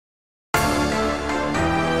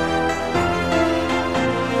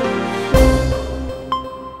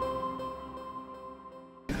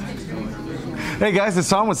Hey guys, it's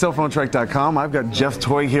Tom with cellphonetrek.com. I've got Jeff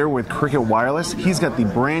Toig here with Cricket Wireless. He's got the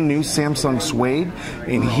brand new Samsung Suede,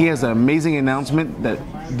 and he has an amazing announcement that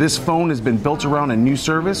this phone has been built around a new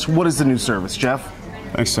service. What is the new service, Jeff?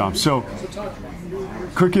 Thanks, Tom. So,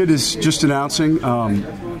 Cricket is just announcing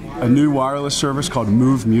a new wireless service called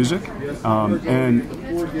Muve Music, and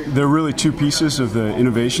there are really two pieces of the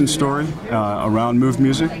innovation story around Muve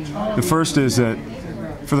Music. The first is that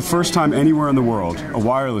for the first time anywhere in the world, a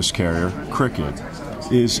wireless carrier, Cricket,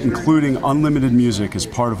 is including unlimited music as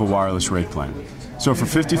part of a wireless rate plan. So for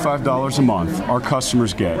 $55 a month, our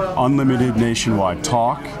customers get unlimited nationwide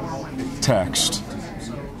talk, text,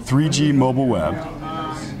 3G mobile web,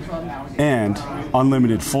 and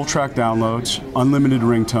unlimited full track downloads, unlimited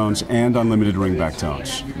ringtones, and unlimited ringback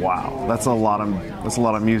tones. Wow, that's a lot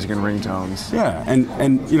of music and ringtones. Yeah,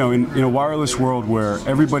 and you know, in a wireless world where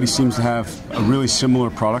everybody seems to have a really similar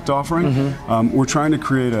product offering, we're trying to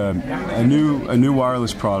create a new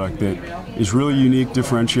wireless product that is really unique,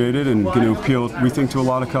 differentiated, and going to appeal, we think, to a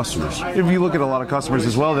lot of customers. If you look at a lot of customers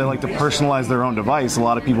as well, they like to personalize their own device. A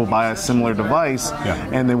lot of people buy a similar device,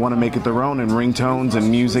 and they want to make it their own, and ringtones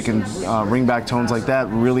and music and ringback tones like that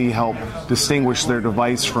really help distinguish their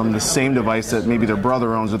device from the same device that maybe their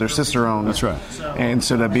brother owns or their sister owns. That's right. And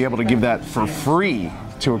so to be able to give that for free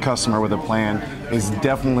to a customer with a plan is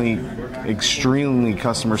definitely extremely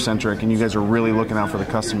customer centric, and you guys are really looking out for the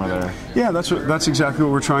customer there. Yeah, that's exactly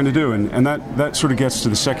what we're trying to do, and that sort of gets to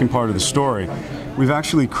the second part of the story. We've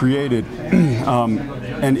actually created,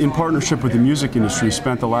 and in partnership with the music industry,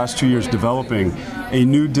 spent the last 2 years developing a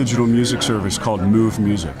new digital music service called Muve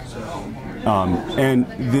Music. And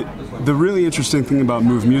the really interesting thing about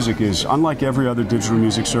Muve Music is, unlike every other digital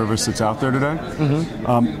music service that's out there today,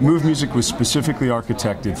 Muve Music was specifically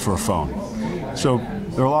architected for a phone. So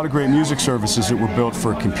there are a lot of great music services that were built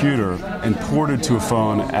for a computer and ported to a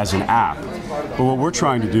phone as an app. But what we're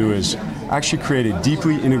trying to do is actually create a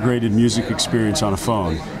deeply integrated music experience on a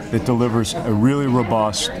phone that delivers a really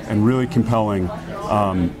robust and really compelling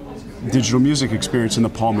digital music experience in the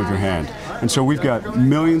palm of your hand. And so we've got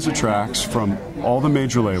millions of tracks from all the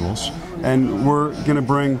major labels, and we're going to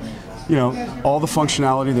bring, you know, all the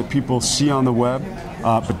functionality that people see on the web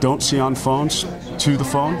but don't see on phones to the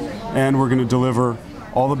phone, and we're going to deliver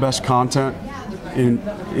all the best content in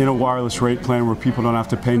a wireless rate plan where people don't have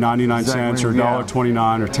to pay 99 cents or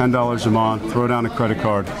 $1.29 or $10 a month, throw down a credit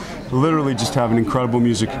card, literally just have an incredible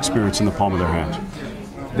music experience in the palm of their hand.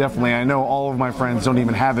 Definitely. I know all of my friends don't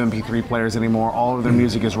even have MP3 players anymore. All of their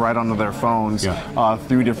music is right onto their phones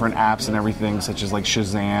through different apps and everything, such as like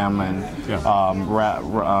Shazam and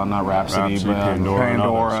not Rhapsody, but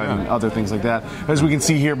Pandora and other things like that. As we can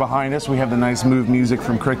see here behind us, we have the nice Muve Music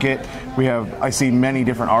from Cricket. We have, I see many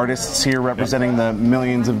different artists here representing the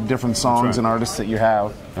millions of different songs and artists that you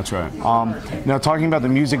have. That's right. Now, talking about the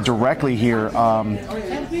music directly here,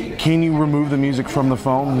 can you remove the music from the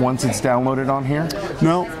phone once it's downloaded on here?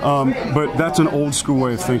 No, but that's an old school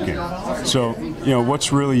way of thinking. So, you know,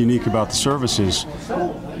 what's really unique about the service is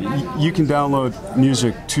you can download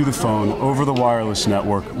music to the phone over the wireless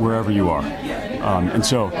network wherever you are. And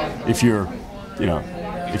so, if you're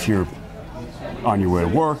on your way to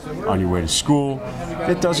work, on your way to school,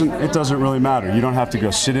 it doesn't really matter. You don't have to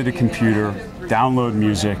go sit at a computer, download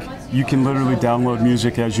music. You can literally download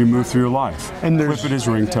music as you move through your life. And clip it as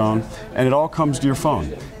ringtone, and it all comes to your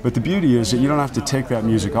phone. But the beauty is that you don't have to take that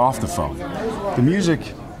music off the phone. The music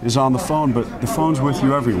is on the phone, but the phone's with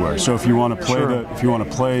you everywhere. So if you want to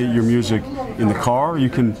play your music in the car, you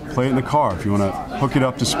can play it in the car. If you want to hook it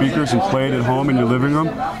up to speakers and play it at home in your living room,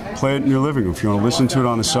 play it in your living room. If you want to listen to it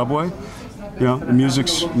on the subway, you know, the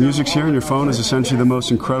music's here, and your phone is essentially the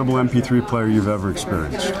most incredible MP3 player you've ever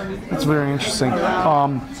experienced. That's very interesting.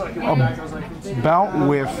 About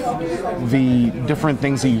with the different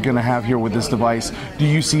things that you're going to have here with this device, do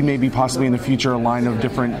you see maybe possibly in the future a line of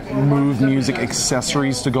different Muve Music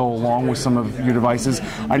accessories to go along with some of your devices?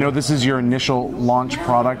 I know this is your initial launch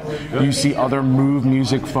product. Do you see other Muve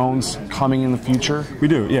Music phones coming in the future? We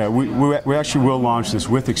do, yeah. We actually will launch this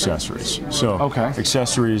with accessories. So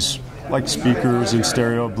accessories like speakers and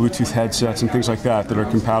stereo, Bluetooth headsets and things like that that are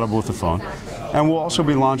compatible with the phone. And we'll also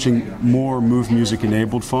be launching more Muve Music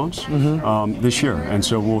enabled phones this year. And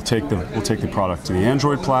so we'll take the product to the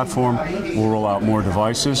Android platform. We'll roll out more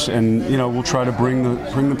devices, and we'll try to bring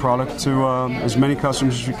the product to as many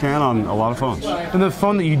customers as we can on a lot of phones. And the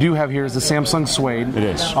phone that you do have here is the Samsung Suede. It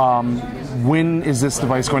is. When is this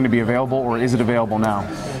device going to be available, or is it available now?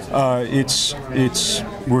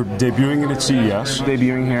 We're debuting it at CES.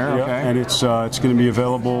 Debuting here, okay. And it's going to be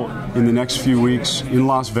available in the next few weeks in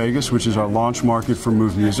Las Vegas, which is our launch market for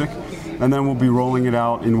Muve Music. and then we'll be rolling it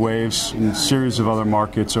out in waves in a series of other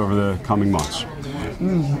markets over the coming months.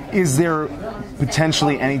 Is there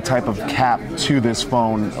potentially any type of cap to this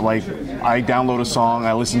phone? Like, I download a song,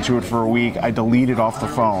 I listen to it for a week, I delete it off the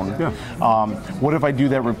phone. Yeah. What if I do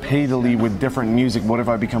that repeatedly with different music? What if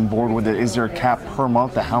I become bored with it? Is there a cap per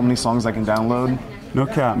month to how many songs I can download? No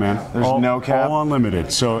cap, man. There's no cap? All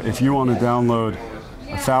unlimited. So if you want to download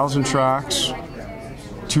 1,000 tracks,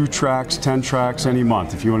 2 tracks, 10 tracks any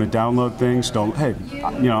month, if you want to download things, hey,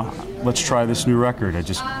 let's try this new record. I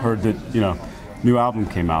just heard that, new album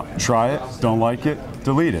came out. Try it, don't like it,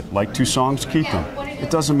 delete it. Like 2 songs, keep them. It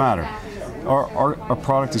doesn't matter. Our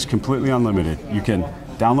product is completely unlimited. You can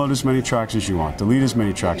download as many tracks as you want, delete as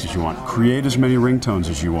many tracks as you want, create as many ringtones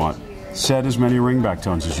as you want, set as many ringback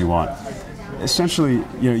tones as you want. Essentially,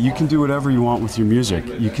 you can do whatever you want with your music.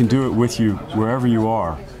 You can do it with you wherever you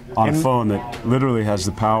are on a phone that literally has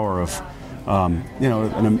the power of an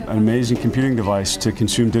amazing computing device to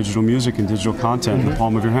consume digital music and digital content in the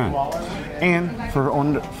palm of your hand. And for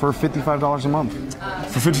 $55 a month.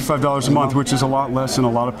 For $55 a month, which is a lot less than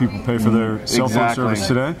a lot of people pay for their cell phone service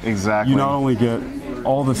today. Exactly. You not only get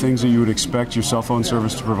all the things that you would expect your cell phone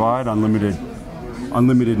service to provide,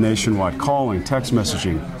 unlimited nationwide calling, text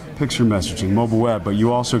messaging, picture messaging, mobile web, but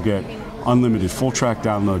you also get unlimited full track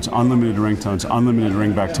downloads, unlimited ringtones, unlimited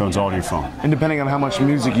ringback tones all to your phone. And depending on how much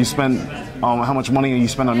music you spend, how much money you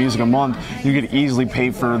spend on music a month, you could easily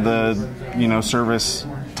pay for the service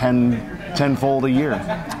tenfold a year.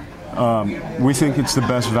 We think it's the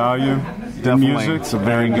best value in music. It's a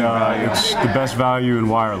very good value. It's the best value in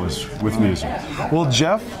wireless with music. Well,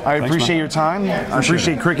 Jeff, I appreciate your time. I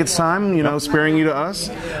appreciate Cricket's time, sparing you to us.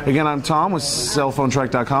 Again, I'm Tom with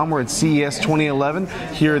cellphonetrack.com. We're at CES 2011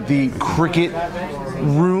 here at the Cricket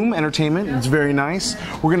Room Entertainment. It's very nice.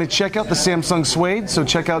 We're going to check out the Samsung Suede, so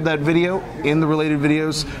check out that video in the related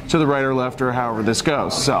videos to the right or left or however this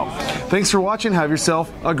goes. So, thanks for watching. Have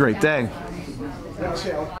yourself a great day.